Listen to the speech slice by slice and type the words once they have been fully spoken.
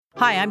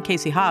Hi, I'm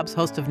Casey Hobbs,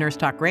 host of Nurse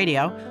Talk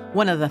Radio,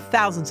 one of the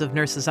thousands of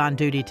nurses on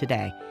duty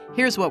today.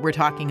 Here's what we're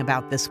talking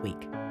about this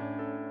week.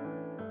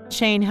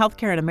 Shane,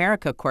 Healthcare in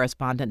America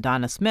correspondent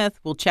Donna Smith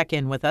will check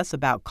in with us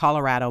about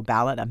Colorado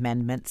Ballot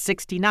Amendment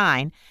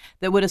 69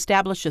 that would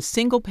establish a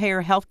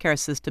single-payer healthcare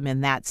system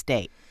in that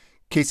state.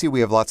 Casey, we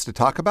have lots to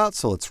talk about,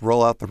 so let's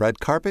roll out the red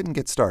carpet and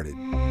get started.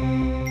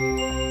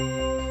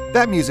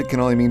 That music can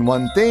only mean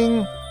one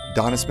thing.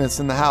 Donna Smith's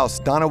in the house.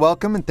 Donna,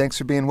 welcome, and thanks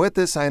for being with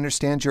us. I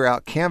understand you're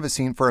out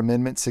canvassing for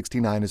Amendment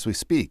 69 as we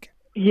speak.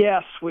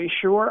 Yes, we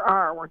sure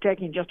are. We're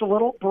taking just a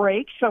little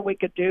break so we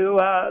could do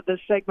this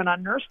segment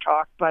on Nurse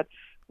Talk, but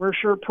we're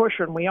sure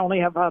pushing. We only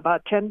have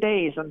about 10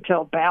 days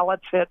until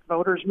ballots hit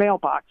voters'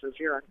 mailboxes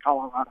here in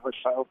Colorado,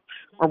 so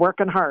we're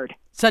working hard.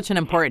 Such an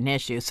important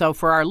issue. So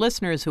for our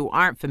listeners who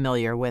aren't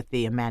familiar with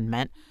the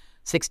Amendment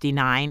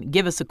 69,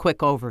 give us a quick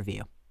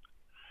overview.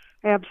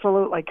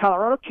 Absolutely.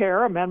 Colorado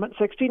Care, Amendment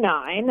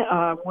 69,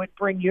 would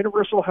bring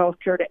universal health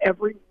care to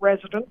every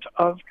resident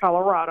of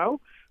Colorado,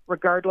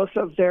 regardless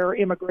of their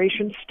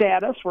immigration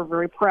status. We're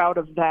very proud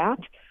of that.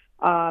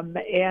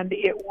 And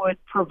it would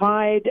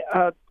provide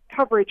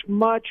coverage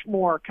much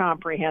more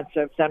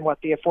comprehensive than what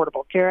the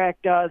Affordable Care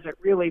Act does. It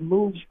really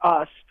moves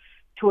us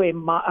to a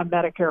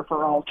Medicare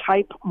for All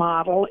type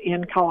model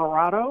in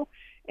Colorado.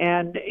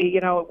 And,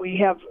 you know, we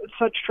have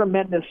such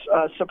tremendous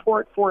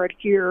support for it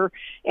here.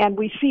 And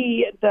we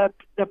see the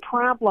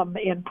problem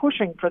in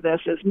pushing for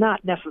this is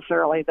not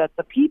necessarily that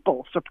the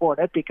people support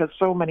it, because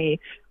so many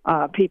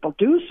people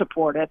do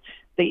support it.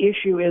 The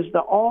issue is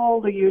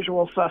all the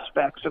usual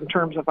suspects in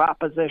terms of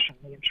opposition,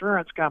 the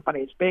insurance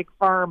companies, big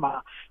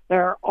pharma.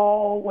 They're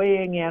all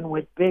weighing in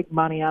with big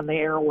money on the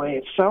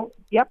airwaves. So,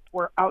 yep,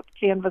 we're out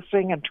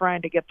canvassing and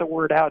trying to get the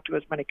word out to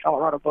as many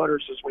Colorado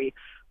voters as we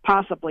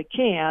possibly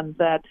can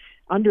that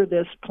under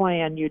this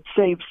plan, you'd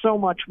save so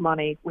much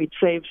money, we'd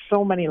save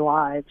so many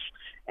lives,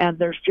 and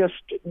there's just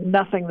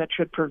nothing that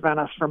should prevent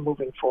us from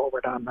moving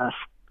forward on this.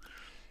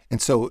 And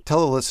so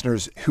tell the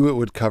listeners who it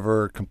would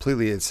cover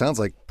completely. It sounds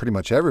like pretty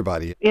much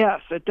everybody.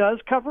 Yes, it does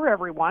cover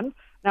everyone.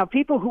 Now,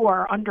 people who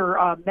are under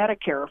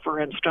Medicare, for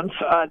instance,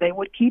 they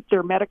would keep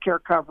their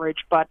Medicare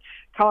coverage, but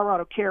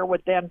Colorado Care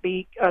would then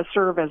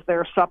serve as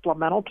their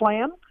supplemental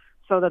plan,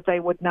 so that they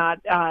would not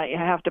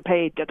have to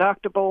pay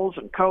deductibles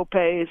and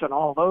copays and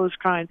all those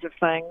kinds of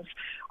things.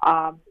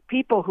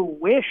 People who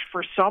wish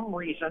for some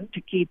reason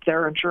to keep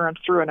their insurance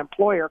through an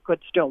employer could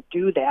still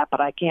do that, but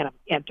I can't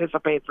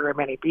anticipate very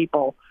many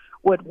people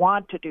would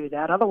want to do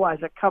that.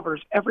 Otherwise, it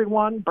covers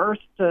everyone, birth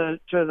to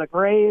the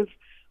grave,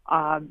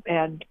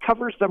 and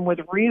covers them with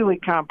really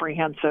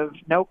comprehensive,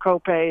 no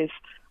copays,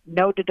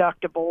 no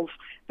deductibles.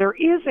 There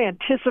is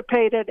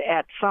anticipated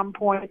at some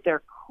point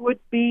there could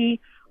be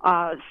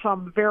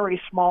some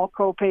very small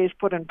copays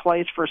put in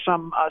place for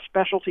some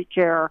specialty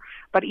care,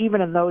 but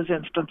even in those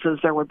instances,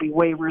 there would be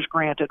waivers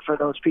granted for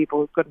those people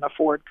who couldn't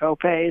afford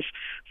copays.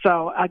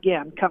 So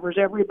again, covers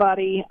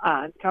everybody,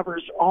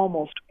 covers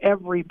almost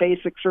every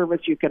basic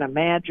service you can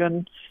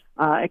imagine,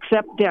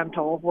 except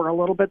dental. We're a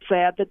little bit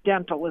sad that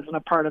dental isn't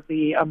a part of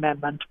the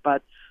amendment,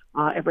 but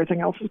everything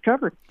else is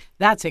covered.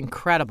 That's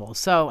incredible.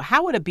 So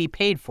how would it be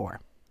paid for?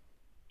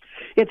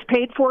 It's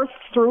paid for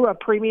through a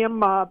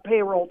premium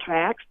payroll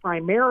tax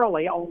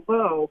primarily,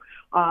 although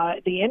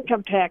the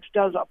income tax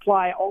does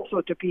apply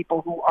also to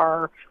people who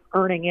are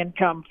earning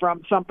income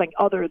from something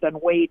other than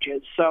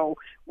wages. So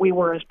we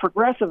were as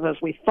progressive as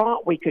we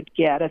thought we could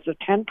get. It's a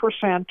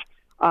 10%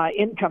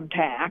 income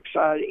tax.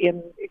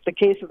 In the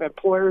case of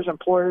employers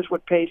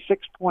would pay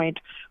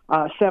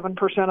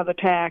 6.7% of the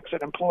tax,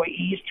 and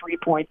employees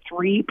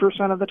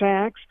 3.3% of the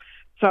tax.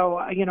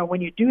 So, you know,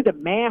 when you do the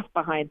math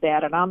behind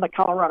that, and on the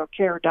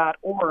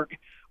coloradocare.org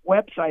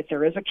website,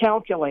 there is a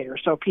calculator,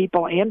 so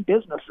people and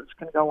businesses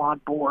can go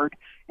on board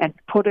and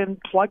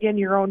plug in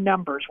your own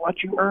numbers,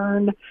 what you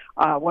earn,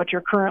 what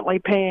you're currently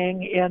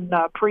paying in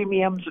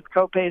premiums and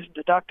copays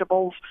and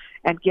deductibles,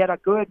 and get a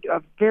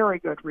very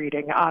good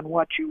reading on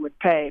what you would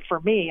pay.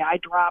 For me, I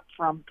dropped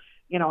from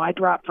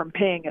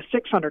paying a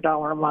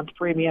 $600 a month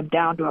premium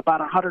down to about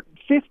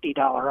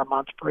 $150 a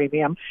month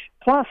premium.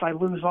 Plus, I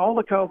lose all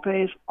the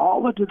copays,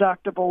 all the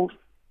deductibles.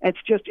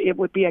 It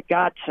would be a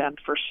godsend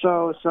for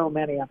so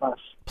many of us.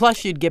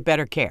 Plus, you'd get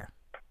better care.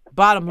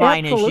 Bottom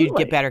line Absolutely. is you'd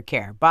get better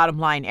care. Bottom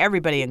line,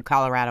 everybody in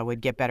Colorado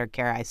would get better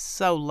care. I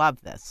so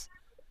love this.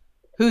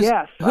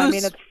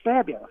 It's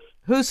fabulous.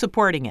 Who's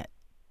supporting it?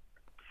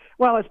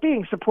 Well, it's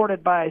being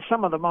supported by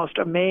some of the most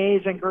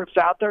amazing groups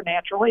out there.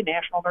 Naturally,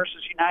 National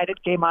Nurses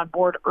United came on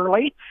board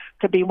early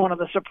to be one of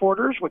the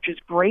supporters, which is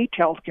great.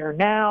 Healthcare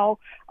Now,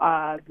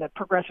 the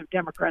Progressive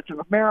Democrats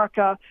of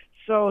America.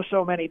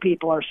 So many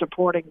people are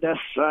supporting this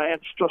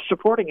and still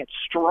supporting it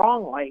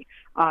strongly.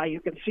 You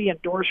can see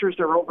endorsers.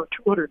 There are over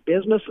 200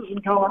 businesses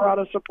in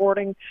Colorado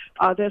supporting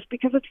this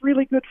because it's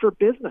really good for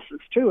businesses,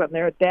 too. And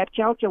that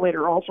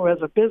calculator also has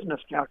a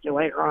business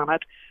calculator on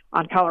it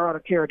on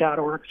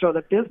coloradocare.org so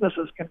that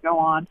businesses can go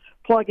on,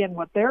 plug in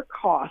what their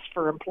costs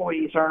for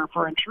employees are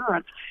for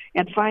insurance,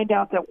 and find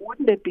out that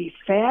wouldn't it be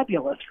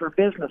fabulous for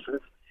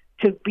businesses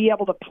to be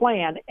able to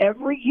plan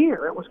every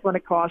year. It was going to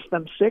cost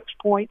them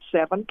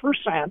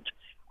 6.7%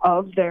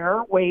 of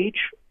their wage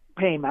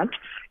payment.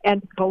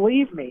 And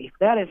believe me,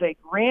 that is a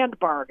grand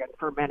bargain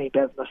for many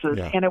businesses.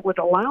 Yeah. And it would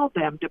allow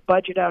them to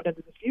budget out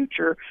into the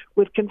future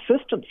with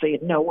consistency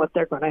and know what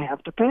they're going to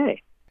have to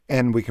pay.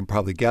 And we can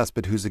probably guess,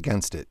 but who's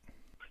against it?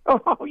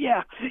 Oh,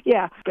 yeah.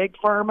 Big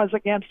Pharma's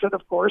against it,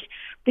 of course,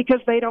 because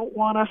they don't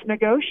want us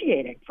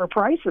negotiating for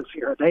prices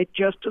here. They'd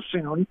just as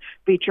soon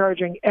be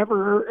charging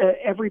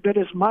every bit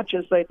as much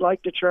as they'd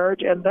like to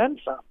charge and then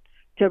some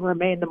to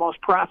remain the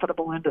most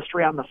profitable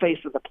industry on the face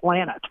of the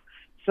planet.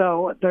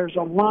 So there's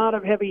a lot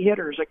of heavy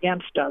hitters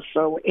against us.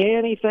 So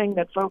anything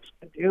that folks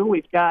can do,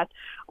 we've got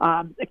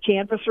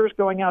canvassers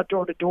going out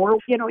door to door.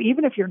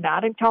 Even if you're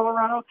not in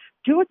Colorado,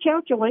 do a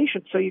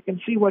calculation so you can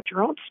see what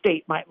your own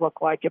state might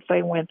look like if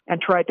they went and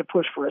tried to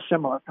push for a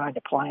similar kind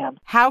of plan.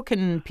 How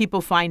can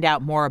people find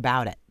out more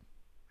about it?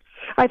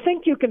 I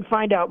think you can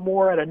find out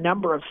more at a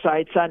number of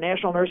sites.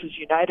 National Nurses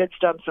United's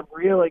done some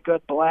really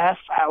good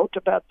blasts out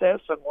about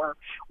this, and we're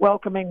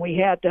welcoming. We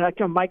had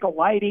Michael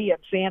Leidy and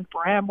San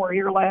Fran were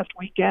here last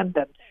weekend,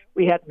 and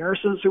we had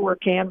nurses who were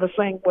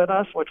canvassing with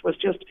us, which was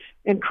just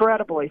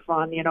incredibly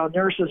fun.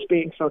 Nurses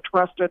being so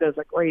trusted is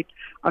a great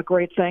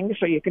thing.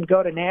 So you can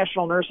go to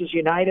National Nurses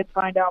United,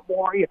 find out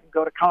more. You can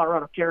go to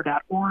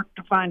coloradocare.org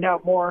to find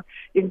out more.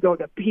 You can go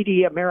to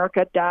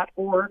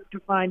pdamerica.org to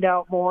find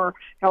out more,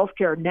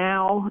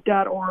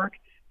 healthcarenow.org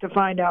to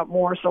find out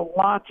more. So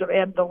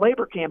and the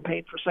labor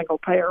campaign for single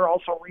payer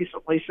also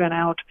recently sent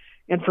out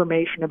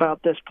information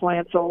about this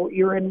plan. So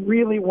you're in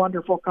really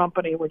wonderful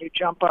company when you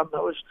jump on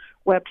those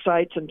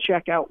websites and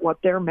check out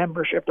what their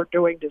membership are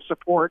doing to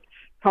support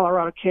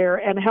Colorado Care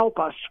and help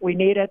us. We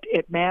need it.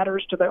 It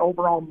matters to the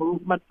overall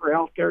movement for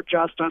healthcare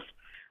justice.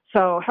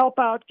 So help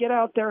out, get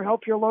out there,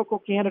 help your local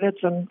candidates,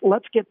 and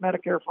let's get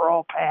Medicare for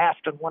All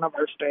passed in one of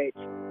our states.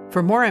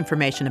 For more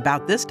information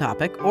about this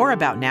topic or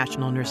about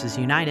National Nurses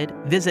United,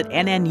 visit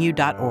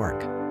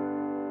nnu.org.